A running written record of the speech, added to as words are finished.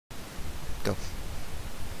Go.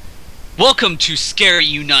 Welcome to Scary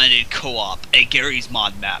United Co-op, a Gary's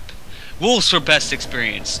Mod map. Rules for best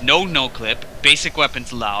experience: no no-clip, basic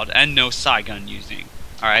weapons allowed, and no Saigon using.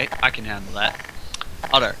 Alright, I can handle that.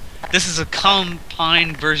 Other. This is a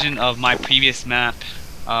combined version of my previous map,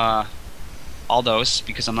 all those,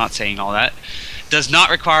 because I'm not saying all that. Does not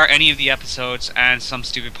require any of the episodes, and some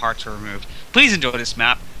stupid parts were removed. Please enjoy this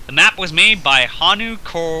map. The map was made by Hanu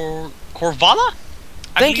Korvala?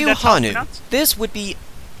 Thank you, Hanu. This would be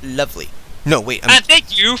lovely. No, wait. And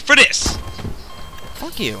thank you for this.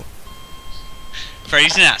 Fuck you.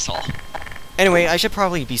 Freddy's an asshole. Anyway, I should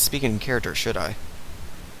probably be speaking in character, should I?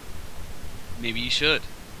 Maybe you should.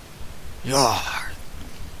 Yar.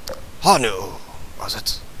 Hanu, was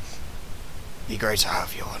it? Be great to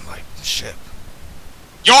have you on my ship.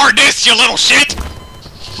 You're this, you little shit!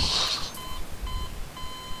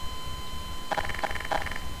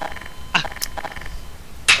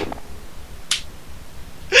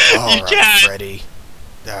 Alright, Freddy.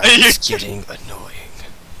 That's getting annoying.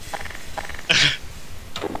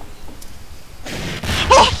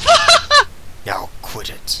 Now quit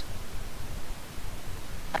it.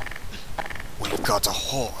 We've got a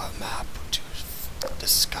horror map to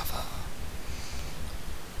discover.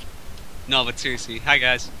 No, but seriously, hi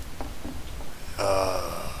guys.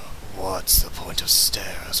 What's the point of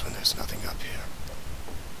stairs when there's nothing up here?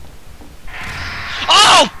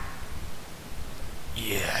 Oh!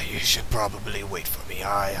 Yeah, you should probably wait for me.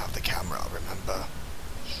 I have the camera, remember?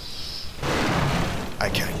 I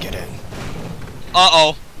can't get in.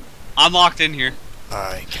 Uh-oh. I'm locked in here.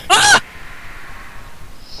 I can't Ah!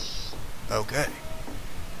 Okay.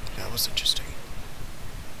 That was interesting.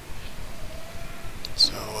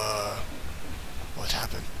 So, what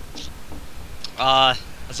happened? A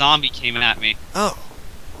zombie came at me. Oh,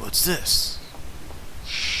 what's this?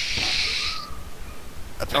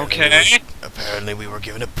 Apparently we were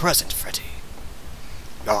given a present, Freddy.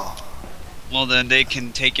 Oh. Well then they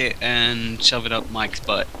can take it and shove it up Mike's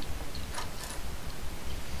butt.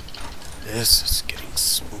 This is getting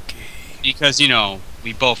spooky. Because, you know,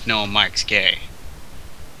 we both know Mike's gay.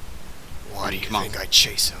 Why do you think I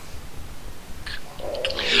chase him?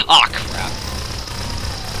 Aw, crap.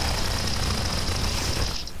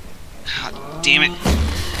 God damn it.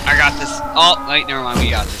 I got this. Oh, wait, never mind, we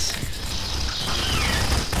got this.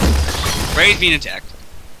 Freddy's being attacked.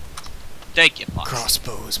 Thank you, Fox.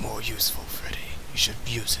 Crossbow is more useful, Freddy. You should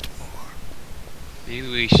use it more. Maybe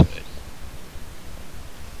we should.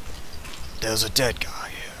 There's a dead guy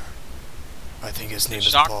here. I think his name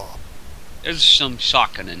is Bob. There's some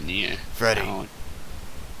shotgun in here. Freddy.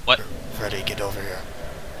 What? Freddy, get over here.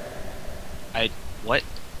 What?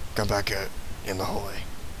 Come back out in the hallway.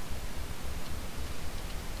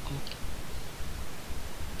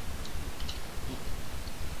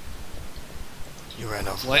 You ran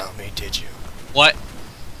off without me, did you? What?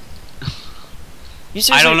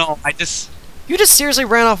 I don't know. You just seriously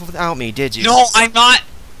ran off without me, did you? No, I'm not.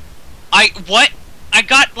 What? I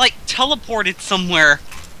got, like, teleported somewhere.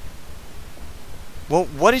 Well,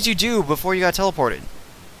 what did you do before you got teleported?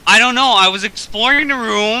 I don't know. I was exploring the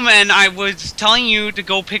room, and I was telling you to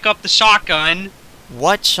go pick up the shotgun.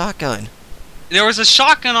 What shotgun? There was a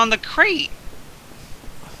shotgun on the crate.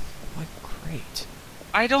 What crate?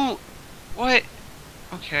 I don't... What?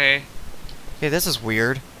 Okay. Hey, this is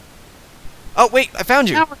weird. Oh, wait, I found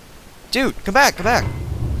you! Dude, come back, come back!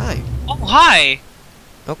 Hi. Oh, hi!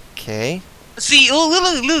 Okay. See,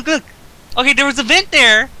 look! Okay, there was a vent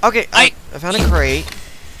there! Okay, I found a crate.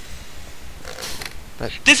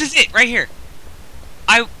 But this is it, right here.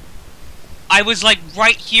 I was, like,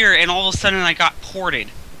 right here, and all of a sudden I got ported.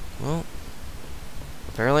 Well,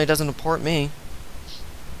 apparently it doesn't port me.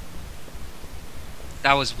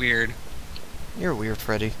 That was weird. You're weird,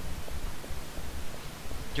 Freddy.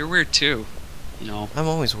 You're weird, too. You know. I'm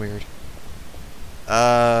always weird.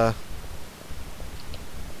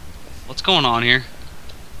 What's going on here?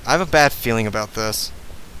 I have a bad feeling about this.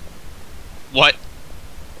 What?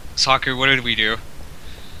 Soccer, what did we do?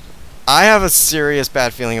 I have a serious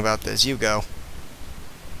bad feeling about this. You go.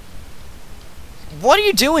 What are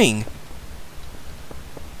you doing?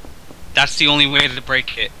 That's the only way to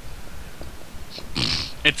break it.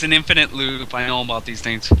 It's an infinite loop. I know about these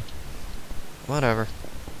things. Whatever.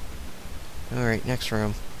 Alright, next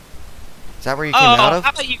room. Is that where you came out of?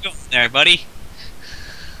 How about you go in there, buddy?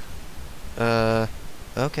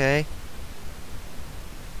 Okay.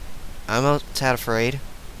 I'm a tad afraid.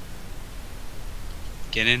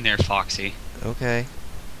 Get in there, Foxy. Okay.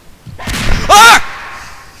 Ah!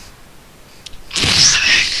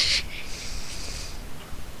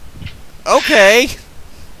 Okay.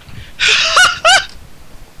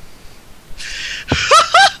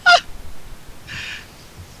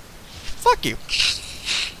 Fuck you.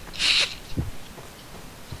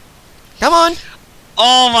 Come on.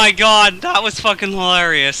 Oh my god, that was fucking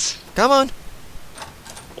hilarious. Come on.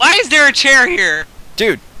 Why is there a chair here?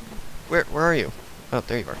 Dude. Where are you? Oh,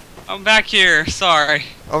 there you are. I'm back here, sorry.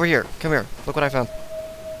 Over here. Come here. Look what I found.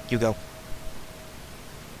 You go.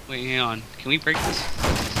 Wait, hang on. Can we break this?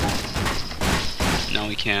 No,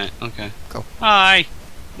 we can't. Okay. Go. Hi.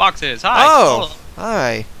 Boxes. Hi. Oh.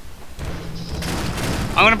 Hi.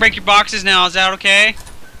 I'm gonna break your boxes now. Is that okay?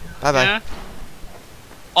 Bye bye. Yeah?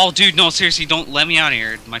 Oh, dude, no, seriously, don't let me out of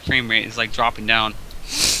here. My frame rate is like dropping down.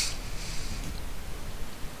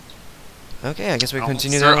 Okay, I guess we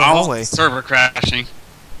continue down the hallway. Server crashing.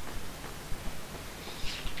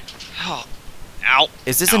 Oh. Ow.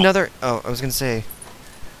 Is this Ow. another? Oh, I was gonna say.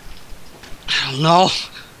 I don't know.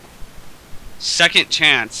 Second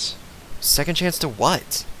chance Second chance to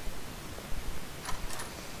what?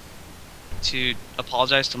 to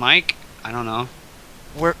apologize to Mike. I don't know.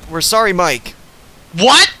 We're sorry, Mike.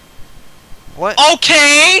 What? What?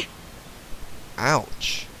 Okay.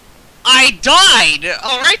 Ouch. I died.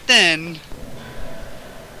 All right then.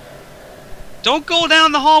 Don't go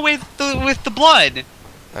down the hallway with the blood.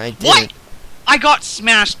 I did. What? I got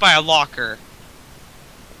smashed by a locker.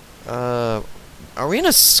 Are we in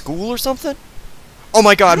a school or something? Oh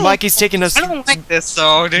my God, Mikey's taking us. I don't like this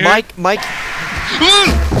though, dude. Mike.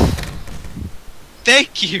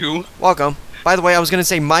 Thank you. Welcome. By the way, I was gonna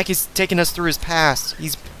say Mike is taking us through his past.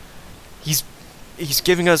 He's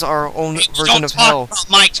giving us our own version of hell. Don't talk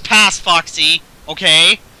about Mike's past, Foxy.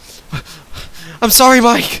 Okay. I'm sorry,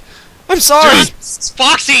 Mike. I'm sorry.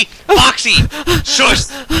 Foxy. Shush. Foxy.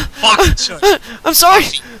 Shush. I'm sorry.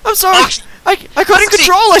 Foxy. I'm sorry. Foxy. I couldn't Foxy.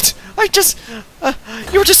 control it. I just.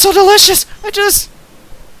 You were just so delicious.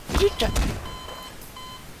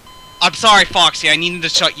 I'm sorry, Foxy. I needed to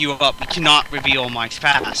shut you up. We cannot reveal Mike's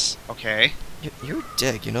past. Okay. You're a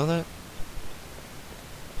dick. You know that?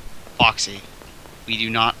 Foxy, we do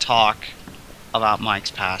not talk about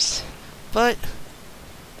Mike's past. But.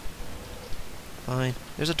 Fine.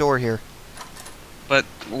 There's a door here. But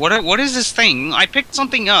what is this thing? I picked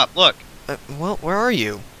something up. Look. Well, where are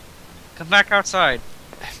you? Come back outside.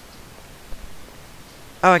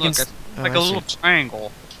 Oh, I Look, can. it's like a little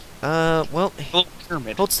triangle. Well. A little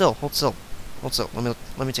pyramid. Hold still.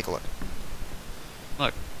 Let me take a look.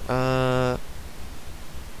 Look.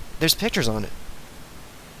 There's pictures on it.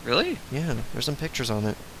 Really? Yeah, there's some pictures on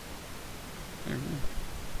it.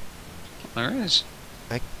 There is.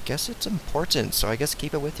 I guess it's important, so I guess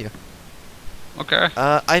keep it with you. Okay.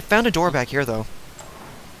 I found a door back here, though.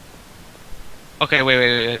 Okay,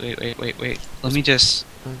 wait. Let me just...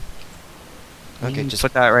 Okay, just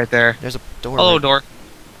put that right there. There's a door. Hello, right. door.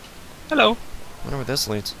 Hello. I wonder where this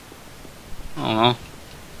leads. I don't know.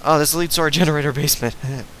 Oh, this leads to our generator basement.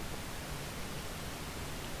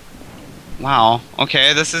 Wow.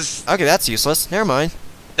 Okay, this is... Okay, that's useless. Never mind.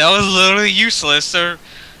 That was literally useless. There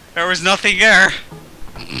was nothing there.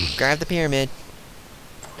 Grab the pyramid.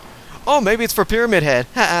 Oh, maybe it's for Pyramid Head.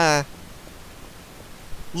 Ha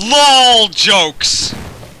LOL jokes.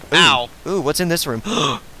 Ow. Ooh, what's in this room?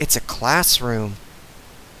 It's a classroom.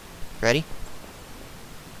 Ready?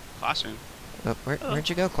 Classroom. Oh, where'd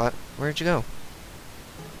you go, Where'd you go?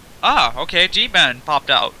 Ah, okay. G-Man popped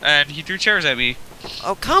out and he threw chairs at me.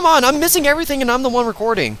 Oh, come on! I'm missing everything, and I'm the one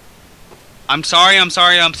recording. I'm sorry. Wait,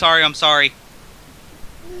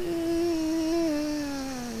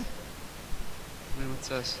 what's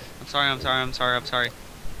this? I'm sorry. No, I'm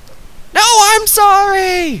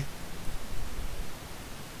sorry.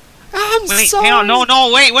 Wait, sorry. hang on.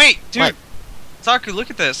 No, wait, dude. What? Saku,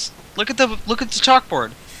 look at this. Look at the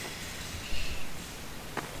chalkboard.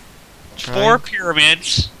 4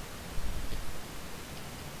 pyramids.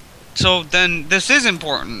 So then this is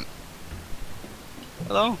important.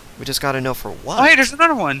 Hello? We just gotta know for what. Oh, hey, there's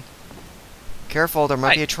another one. Careful, there might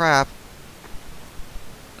Hi. be a trap.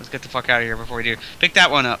 Let's get the fuck out of here before we do. Pick that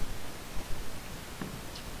one up.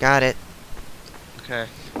 Got it. Okay.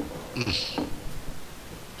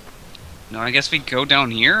 No, I guess we go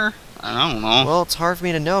down here? I don't know. Well, it's hard for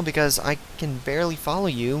me to know because I can barely follow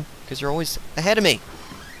you because you're always ahead of me.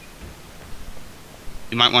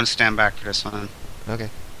 You might want to stand back for this one. Okay.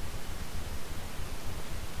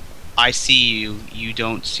 I see you. You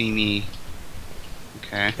don't see me.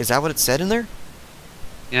 Okay. Is that what it said in there?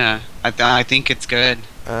 Yeah. I think it's good.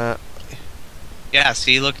 Yeah,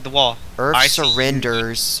 see? Look at the wall. Earth I see you.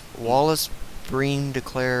 surrenders. Wallace Breen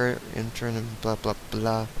declare intern blah blah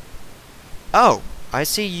blah. Oh, I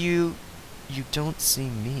see you. You don't see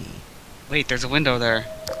me. Wait, there's a window there.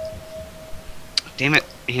 Damn it.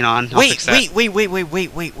 Hang on. I'll Wait, fix that. wait.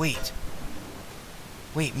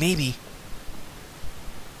 Wait, maybe.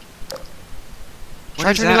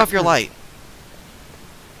 Try turning off your light.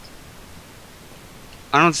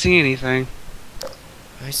 I don't see anything.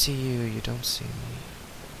 I see you, you don't see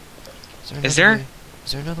me. Is there?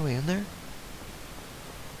 Is there another way in there?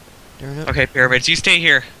 Okay, pyramids, you stay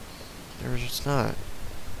here. There's not.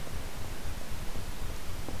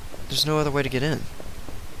 There's no other way to get in.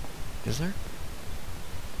 Is there?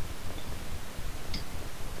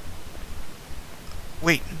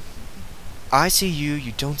 Wait. I see you,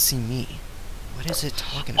 you don't see me. What is it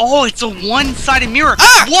talking about? Oh, it's a one-sided mirror.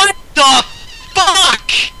 Ah! What the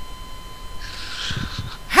fuck?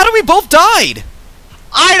 How do we both died?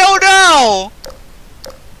 I don't know.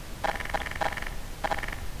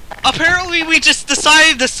 Apparently, we just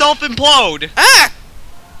decided to self-implode. Ah!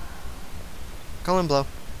 Call in blow.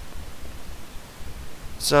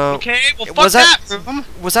 So Okay, well, fuck was that room.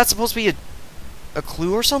 Was that supposed to be a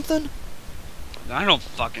clue or something? I don't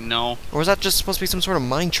fucking know. Or was that just supposed to be some sort of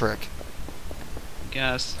mind trick? I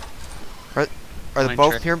guess. Are the Mind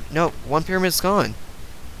both trick. pyramid? No, one pyramid's gone.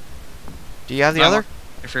 Do you have the other?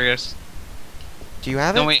 You're furious. Do you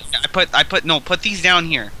have No it? wait, put these down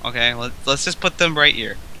here. Okay, let's just put them right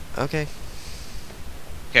here. Okay.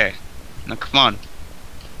 Okay. Now come on.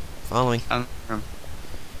 Following.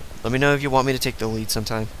 Let me know if you want me to take the lead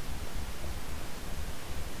sometime.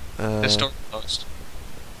 This door closed.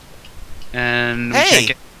 And we Hey! can't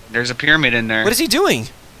get, there's a pyramid in there. What is he doing?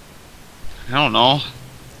 I don't know.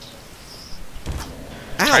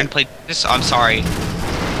 Ow. Try and play this. I'm sorry.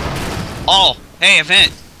 Oh, hey,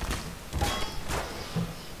 event.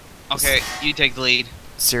 Okay, you take the lead.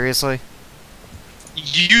 Seriously?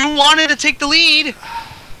 You wanted to take the lead.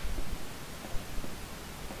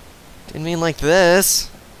 Didn't mean like this.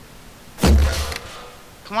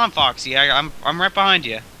 Come on, Foxy. I'm right behind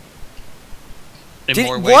you.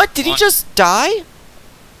 What? Did he just die?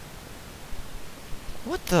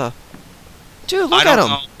 What the? Dude, look at him.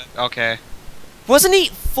 Know. Okay. Wasn't he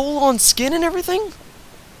full on skin and everything?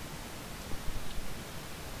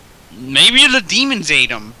 Maybe the demons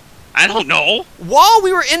ate him. I don't know. While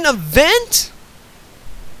we were in a vent?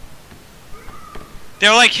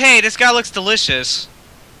 They're like, hey, this guy looks delicious.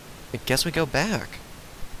 I guess we go back.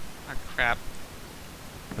 Oh, crap.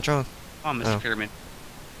 What's wrong? Oh, Mr. Oh. Pyramid.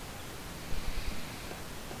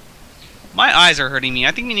 My eyes are hurting me.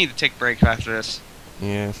 I think we need to take a break after this.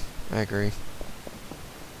 Yeah, I agree.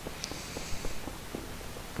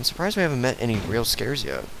 I'm surprised we haven't met any real scares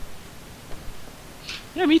yet.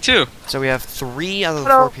 Yeah, me too. So we have 3 out of the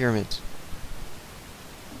Hello. 4 pyramids.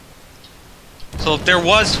 So if there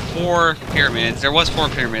was 4 pyramids,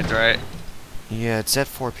 right? Yeah, it said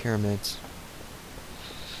 4 pyramids.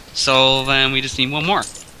 So then we just need one more.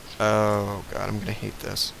 Oh god, I'm gonna hate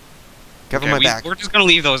this. Cover Okay, my back. We're just gonna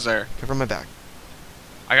leave those there. Cover my back.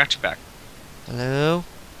 I got your back. Hello?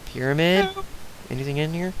 Pyramid? Anything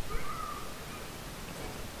in here?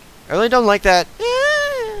 I really don't like that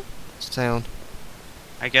sound.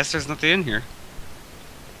 I guess there's nothing in here.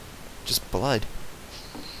 Just blood.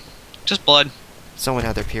 Just blood. Someone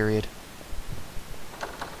had their period.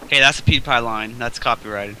 Okay, that's a PewDiePie line. That's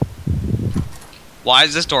copyrighted. Why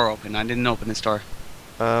is this door open? I didn't open this door.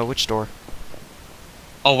 Which door?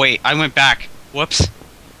 Oh wait, I went back. Whoops.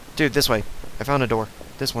 Dude, this way. I found a door.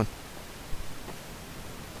 This one.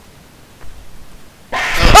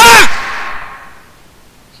 Ah!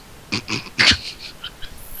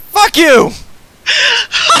 Fuck you!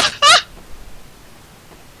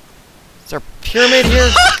 Is there a pyramid here?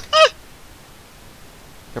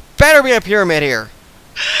 There better be a pyramid here.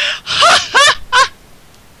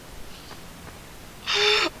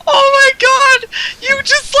 Oh my god! You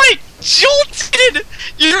just like jolted!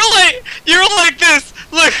 You're like this!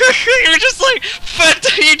 Look, you're just like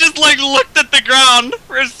you just like looked at the ground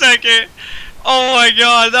for a second. Oh my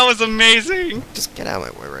god, that was amazing. Just get out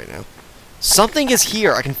of my way right now. Something is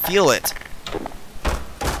here. I can feel it.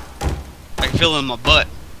 I can feel it in my butt.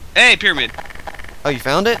 Hey, pyramid. Oh, you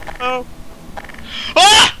found it? Oh.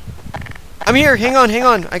 Ah! I'm here. Hang on, hang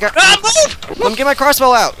on. I got. Ah, move! Let me get my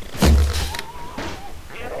crossbow out.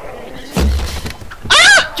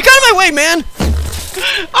 Ah! You got in my way, man.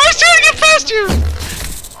 I was trying to get past you.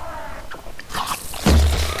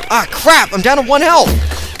 Ah, crap. I'm down to 1 health.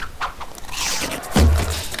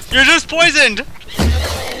 You're just poisoned.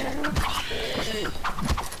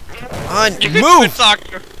 On, You can move.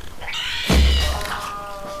 Doctor.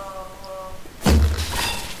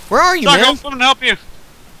 Where are you, Doctor, man? I'm coming to help you.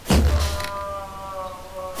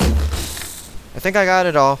 I think I got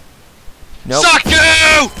it all. Nope.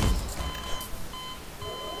 Saku!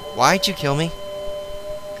 Why'd you kill me?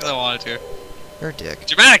 Because I wanted to. You're a dick.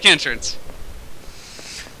 Dramatic entrance.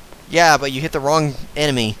 Yeah, but you hit the wrong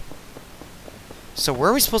enemy. So where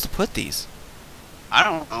are we supposed to put these? I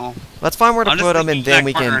don't know. Let's find where to I'm just put them, and leaving then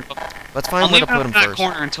we that corner can. until- Let's I'm find where to leaving put it them in that first.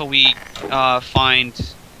 corner until we find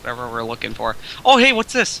whatever we're looking for. Oh, hey,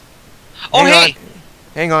 what's this? Oh, hey!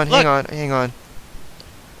 Hang on, Look. hang on, hang on.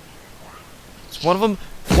 It's one of them.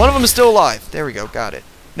 One of them is still alive. There we go. Got it.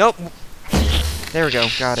 Nope. There we go.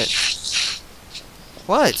 Got it.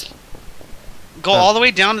 What? Go all the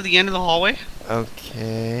way down to the end of the hallway.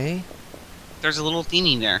 Okay. There's a little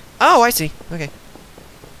thingy there. Oh, I see. Okay.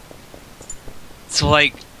 So,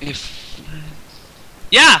 like, if...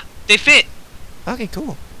 Yeah! They fit! Okay,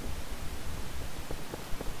 cool.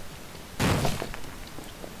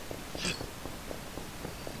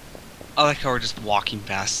 I like how we're just walking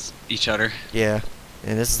past each other. Yeah.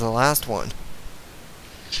 And this is the last one.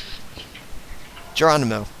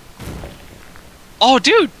 Geronimo. Oh,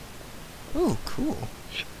 dude! Ooh, cool.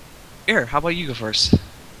 Here, how about you go first?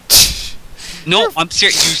 No, I'm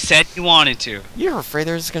serious. You said you wanted to. You're afraid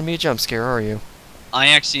there's gonna be a jump scare, are you? I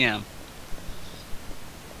actually am.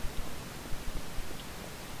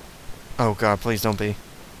 Oh god, please don't be.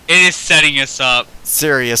 It is setting us up.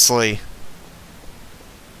 Seriously.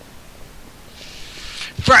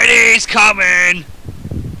 Friday's coming!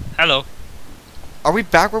 Hello. Are we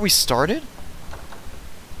back where we started?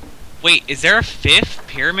 Wait, is there a fifth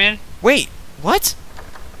pyramid? Wait, what?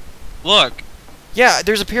 Look. Yeah,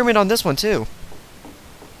 there's a pyramid on this one too.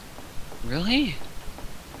 Really?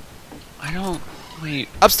 I don't... Wait.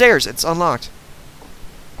 Upstairs, it's unlocked.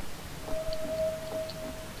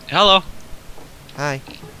 Hello. Hi.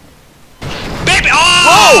 Baby!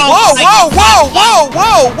 Whoa, Oh! whoa, whoa, whoa,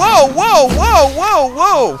 whoa, whoa, whoa, whoa, whoa,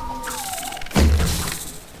 whoa!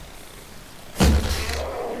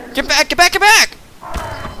 Get back, get back, get back!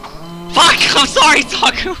 Fuck! I'm sorry,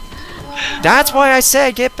 Taku! That's why I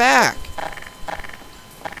said get back.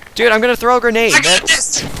 Dude, I'm gonna throw a grenade. I got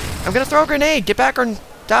this! I'm gonna throw a grenade. Get back or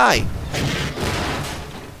die.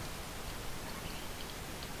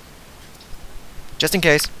 Just in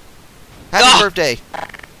case. Happy Ah! birthday.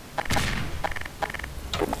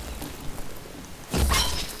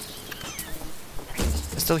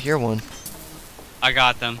 I still hear one. I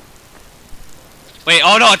got them. Wait,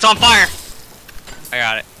 oh no, it's on fire! I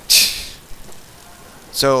got it.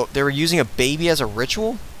 So they were using a baby as a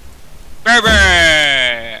ritual?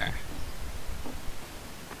 Berber!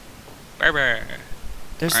 Berber.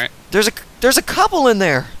 There's Alright. there's a couple in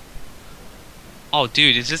there. Oh,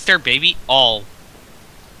 dude, is this their baby? Oh.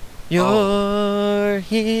 You're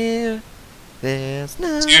here. There's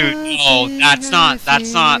nothing. Dude, oh, that's I not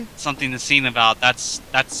fear. something to sing about. That's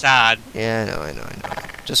sad. Yeah, I know.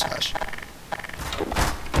 Just hush.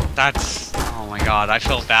 That's... Oh my god, I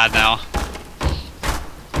feel bad now.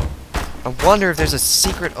 I wonder if there's a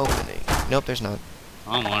secret opening. Nope, there's not.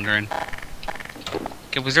 I'm wondering.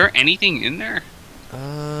 Okay, was there anything in there?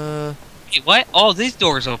 Wait, what? Oh, these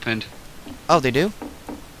doors opened. Oh, they do?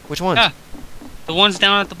 Which ones? Yeah. The ones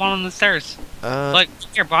down at the bottom of the stairs. Look,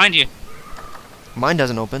 here, behind you. Mine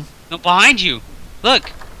doesn't open. No, behind you. Look.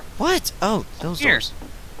 What? Oh, those Here. doors.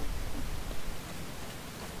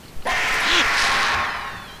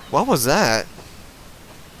 What was that?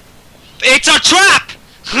 It's a trap!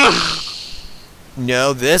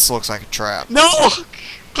 No, this looks like a trap. No!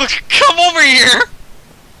 Look, come over here!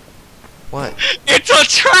 What? It's a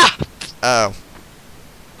trap! Oh.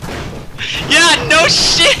 Yeah, no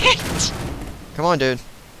shit! Come on, dude.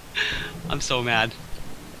 I'm so mad.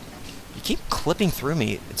 You keep clipping through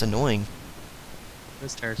me. It's annoying.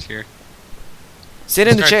 This stairs here. Sit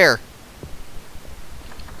in the Start- chair.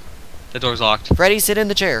 The door's locked. Freddy, sit in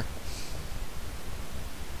the chair.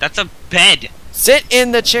 That's a bed. Sit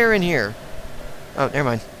in the chair in here. Oh, never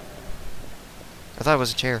mind. I thought it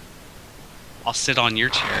was a chair. I'll sit on your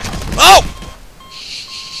chair. Oh!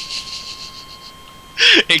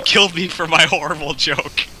 It killed me for my horrible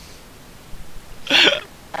joke. Damn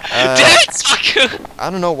Uh, it, Saku! I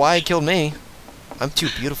don't know why it killed me. I'm too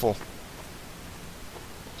beautiful.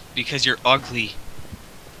 Because you're ugly.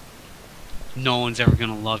 No one's ever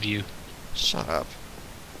gonna love you. Shut up.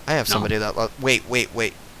 I have No. somebody that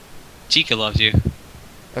wait. Chica loves you.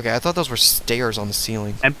 Okay, I thought those were stairs on the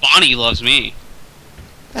ceiling. And Bonnie loves me.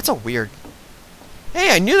 That's a weird...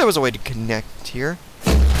 Hey, I knew there was a way to connect here.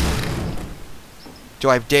 Do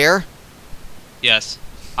I dare? Yes.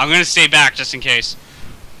 I'm gonna stay back just in case.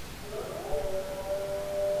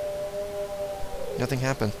 Nothing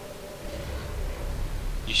happened.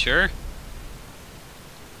 You sure?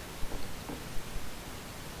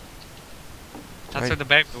 That's Right. where the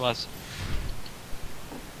baby was.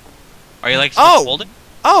 Are you like Oh! folded?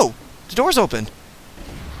 Oh! The door's open.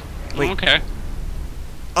 Wait. Okay.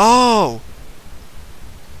 Oh!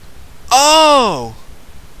 Oh!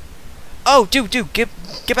 Oh, dude, get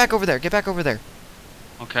back over there. Get back over there.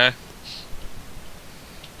 Okay.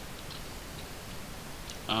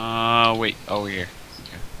 Wait. Oh, here.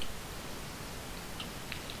 Okay.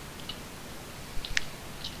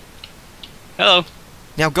 Hello.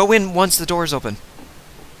 Now go in once the door's open.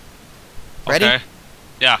 Ready? Okay.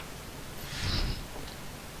 Yeah.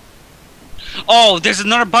 Oh, there's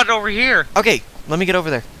another button over here. Okay, let me get over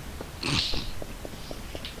there.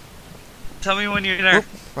 Tell me when you're there. Oop,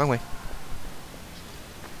 wrong way.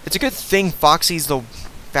 It's a good thing Foxy's the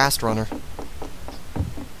fast runner.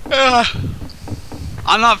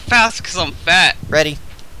 I'm not fast because I'm fat. Ready?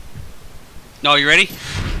 No, you ready?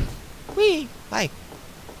 Whee! Hi.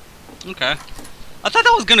 Okay. I thought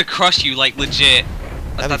that was gonna crush you, like legit.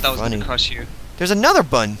 I That'd thought be that was funny. gonna crush you. There's another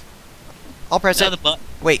button. I'll press Another it. button.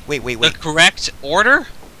 Wait. The correct order?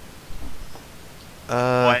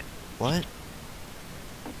 What? What?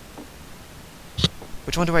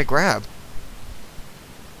 Which one do I grab?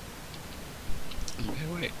 Okay,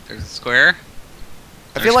 wait. There's a square.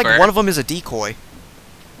 I feel like one of them is a decoy.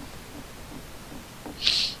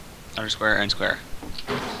 Under square and square.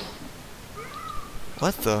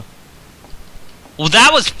 What the? Well,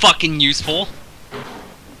 that was fucking useful.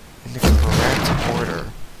 In the correct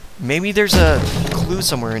order. Maybe there's a clue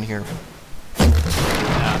somewhere in here.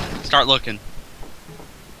 Yeah. Start looking.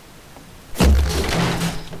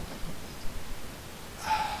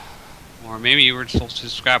 Or maybe you were supposed to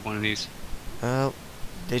just grab one of these.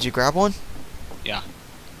 Did you grab one? Yeah.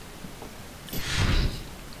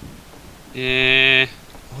 Eh.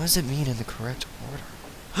 What does it mean in the correct order?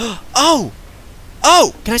 Oh!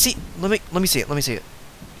 Oh! Can I see? Let me see it. Let me see it.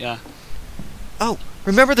 Yeah. Oh,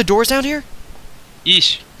 remember the doors down here?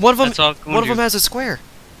 Yeesh. One of them. That's all I'm One of gonna them has a square.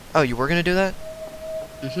 Oh, you were gonna do that?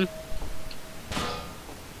 Mhm.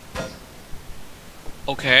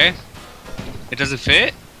 Okay. It doesn't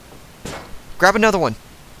fit? Grab another one.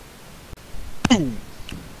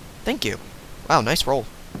 Thank you. Wow, nice roll.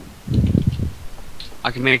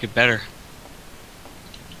 I can make it better.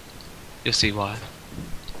 You'll see why.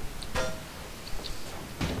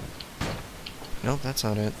 Nope, that's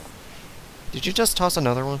not it. Did you just toss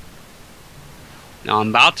another one? No, I'm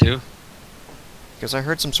about to. Because I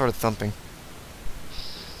heard some sort of thumping.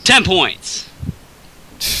 10 points!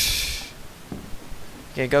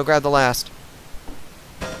 Okay, go grab the last.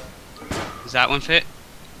 Does that one fit?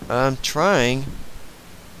 I'm trying.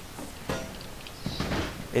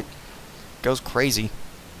 It goes crazy.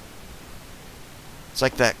 It's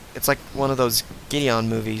like that. It's like one of those Gideon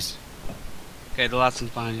movies. Okay, the last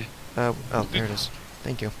one's behind you. Oh, there it is.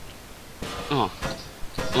 Thank you. Oh.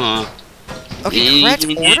 Okay, correct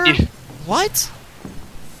order? What?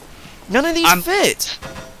 None of these fit.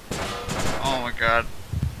 Oh my god.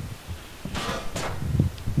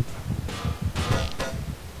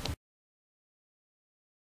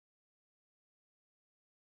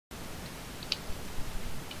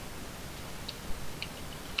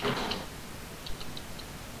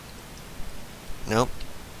 Nope.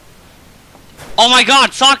 Oh my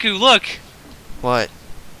god, Saku, look! What?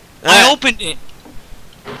 I opened it!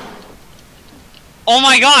 Oh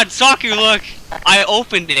my god, Saku, look! I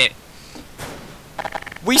opened it!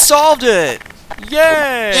 We solved it!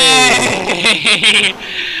 Yay! Yay!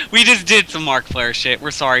 We just did some Markiplier shit.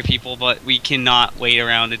 We're sorry, people, but we cannot wait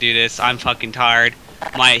around to do this. I'm fucking tired.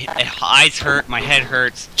 My eyes hurt, my head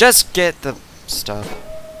hurts. Just get the stuff.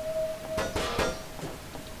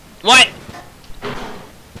 What?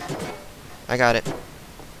 I got it.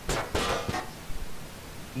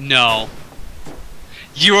 No.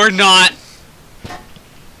 You're not.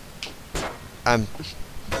 I'm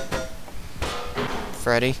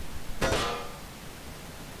Freddy.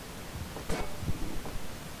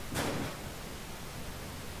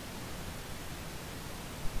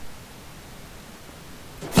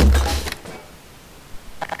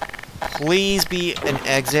 Please be an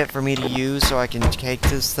exit for me to use so I can take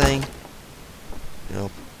this thing.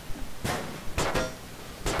 Nope.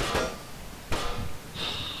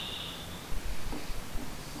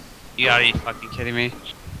 You gotta be fucking kidding me.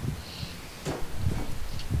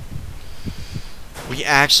 We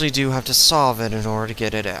actually do have to solve it in order to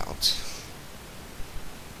get it out.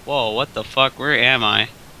 Whoa, what the fuck? Where am I?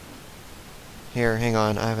 Here, hang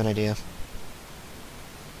on, I have an idea.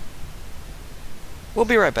 We'll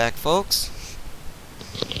be right back, folks.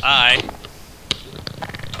 Hi.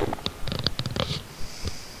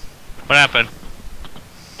 What happened?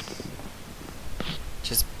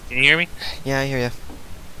 Just... Can you hear me? Yeah, I hear you.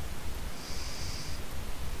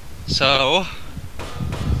 So...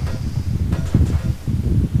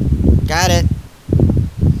 Got it.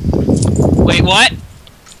 Wait, what?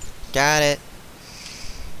 Got it.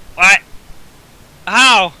 What?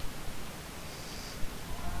 How?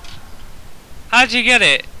 How'd you get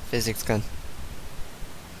it? Physics gun.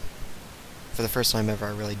 For the first time ever,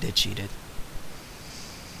 I really did cheat it.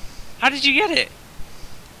 How did you get it?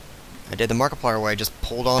 I did the Markiplier way. I just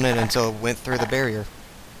pulled on it until it went through the barrier.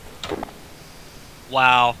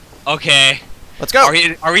 Wow. Okay. Let's go!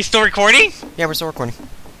 Are we still recording? Yeah, we're still recording.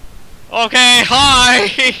 Okay,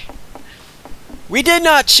 hi! We did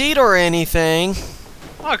not cheat or anything.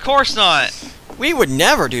 Oh, of course not. We would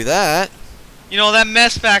never do that. You know, that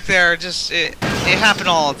mess back there, just, it happened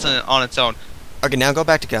all on its own. Okay, now go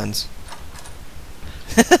back to guns.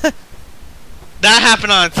 That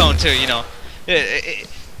happened on its own, too, you know.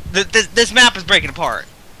 This map is breaking apart.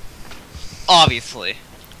 Obviously.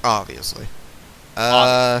 Obviously.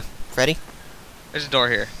 Freddy? There's a door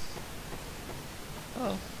here.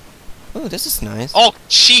 Oh. Ooh, this is nice. Oh,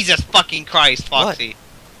 Jesus fucking Christ, Foxy.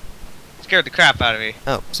 What? Scared the crap out of me.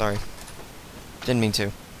 Oh, sorry. Didn't mean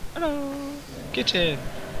to. Hello. Kitchen.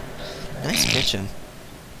 Nice kitchen.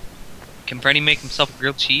 Can Freddy make himself a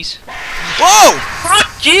grilled cheese? Whoa!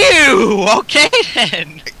 Fuck you! Okay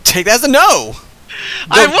then. Take that as a no!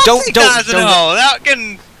 I won't take that as a no. That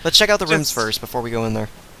can... Let's check out the rooms first before we go in there.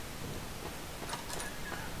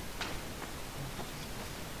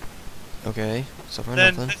 Okay, so far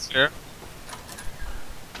nothing.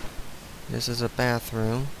 This is a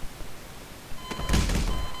bathroom.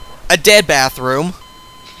 A dead bathroom!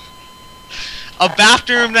 A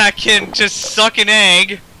bathroom that can just suck an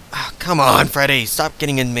egg. Oh, come on, Freddy, stop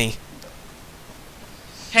getting in me.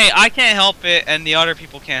 Hey, I can't help it, and the other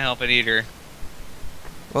people can't help it either.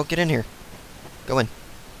 Well, get in here. Go in.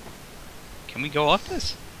 Can we go up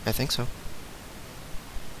this? I think so.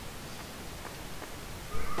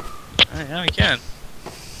 Yeah, we can.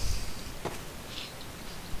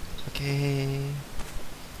 Okay.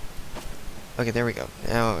 Okay, there we go.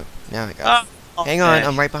 Now I got it. Oh, Hang on,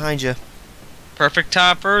 I'm right behind you. Perfect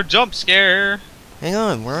time for a jump scare. Hang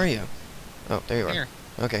on, where are you? Oh, there you are. Here.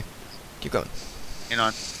 Okay, keep going. Hang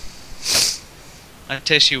on. A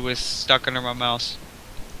tissue was stuck under my mouse.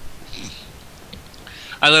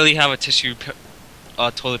 I literally have a tissue,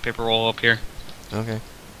 toilet paper roll up here. Okay.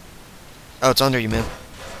 Oh, it's under you, man.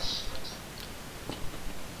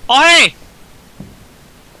 Oh, hey!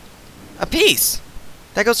 A piece!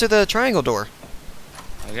 That goes through the triangle door.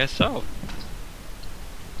 I guess so.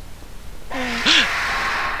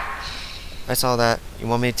 I saw that. You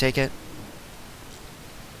want me to take it?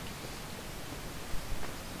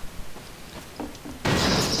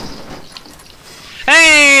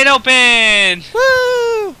 Hey, it opened!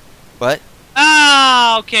 Woo! What?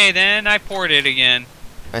 Ah, okay then. I poured it again.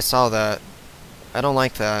 I saw that. I don't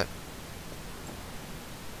like that.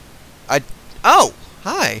 Oh!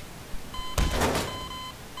 Hi!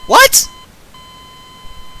 What?!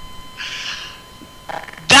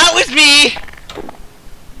 That was me!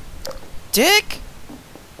 Dick?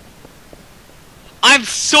 I'm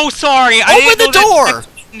so sorry. I Open didn't the know door!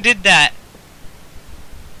 that did that.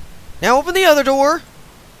 Now open the other door!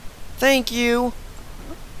 Thank you.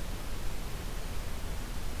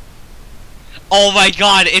 Oh my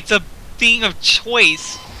god, it's a thing of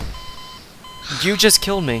choice. You just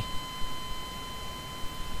killed me.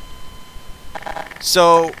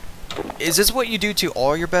 So, is this what you do to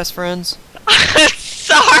all your best friends?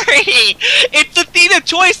 Sorry! It's a thing of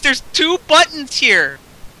choice. There's 2 buttons here.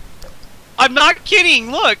 I'm not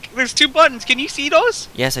kidding. Look, there's 2 buttons. Can you see those?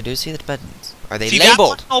 Yes, I do see the buttons. Are they See,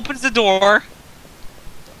 labeled? that one opens the door.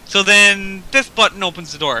 So then this button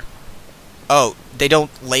opens the door. Oh, they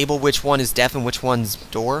don't label which one is deaf and which one's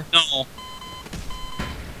door? No.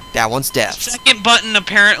 That one's deaf. Second button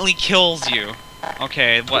apparently kills you.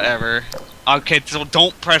 Okay, whatever. Okay, so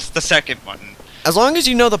don't press the second button. As long as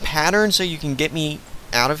you know the pattern so you can get me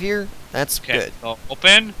out of here, that's good. So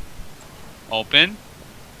open. Open.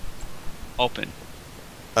 Open.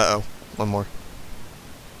 Uh-oh. One more.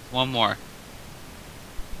 One more.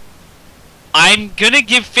 I'm gonna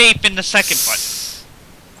give faith in the second button.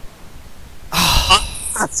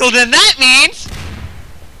 So then that means...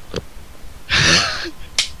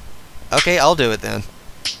 Okay, I'll do it then.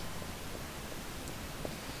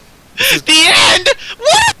 The end!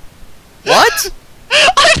 What? What?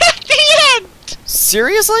 I'm at the end!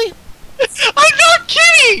 Seriously? I'm not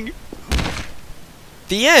kidding!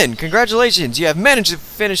 The end! Congratulations! You have managed to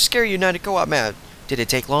finish Scary United Co-op map. Did it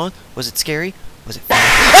take long? Was it scary? Was it fun?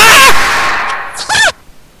 Ah!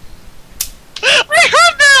 I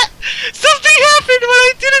heard that! Something happened when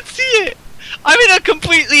I didn't see it! I'm in a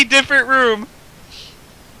completely different room.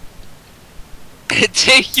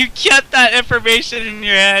 You get that information in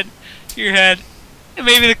your head. And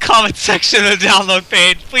maybe the comment section of the download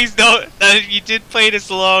page. Please note that if you did play this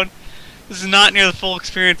alone, this is not near the full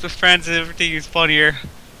experience with friends and everything is funnier.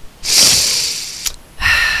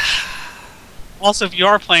 Also, if you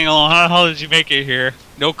are playing alone, how the hell did you make it here?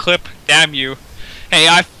 No clip? Damn you. Hey,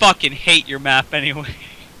 I fucking hate your map anyway.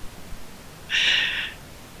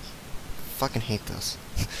 Fucking hate this.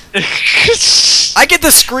 I get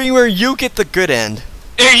the screamer, you get the good end.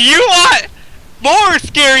 If you want more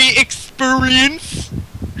scary experience,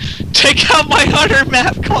 check out my other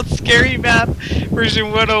map called Scary Map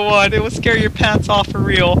version 101. It will scare your pants off for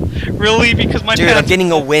real. Really, because my Dude, pants... I'm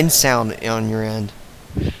getting a wind sound on your end.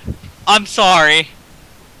 I'm sorry.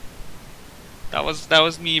 That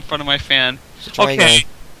was me in front of my fan. Try Okay, again.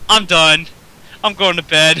 I'm done. I'm going to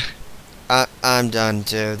bed. I'm done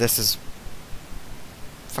too. This is...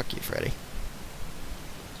 Fuck you, Freddy.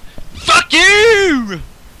 Fuck you!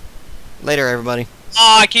 Later, everybody.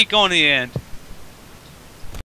 Oh, I keep going to the end.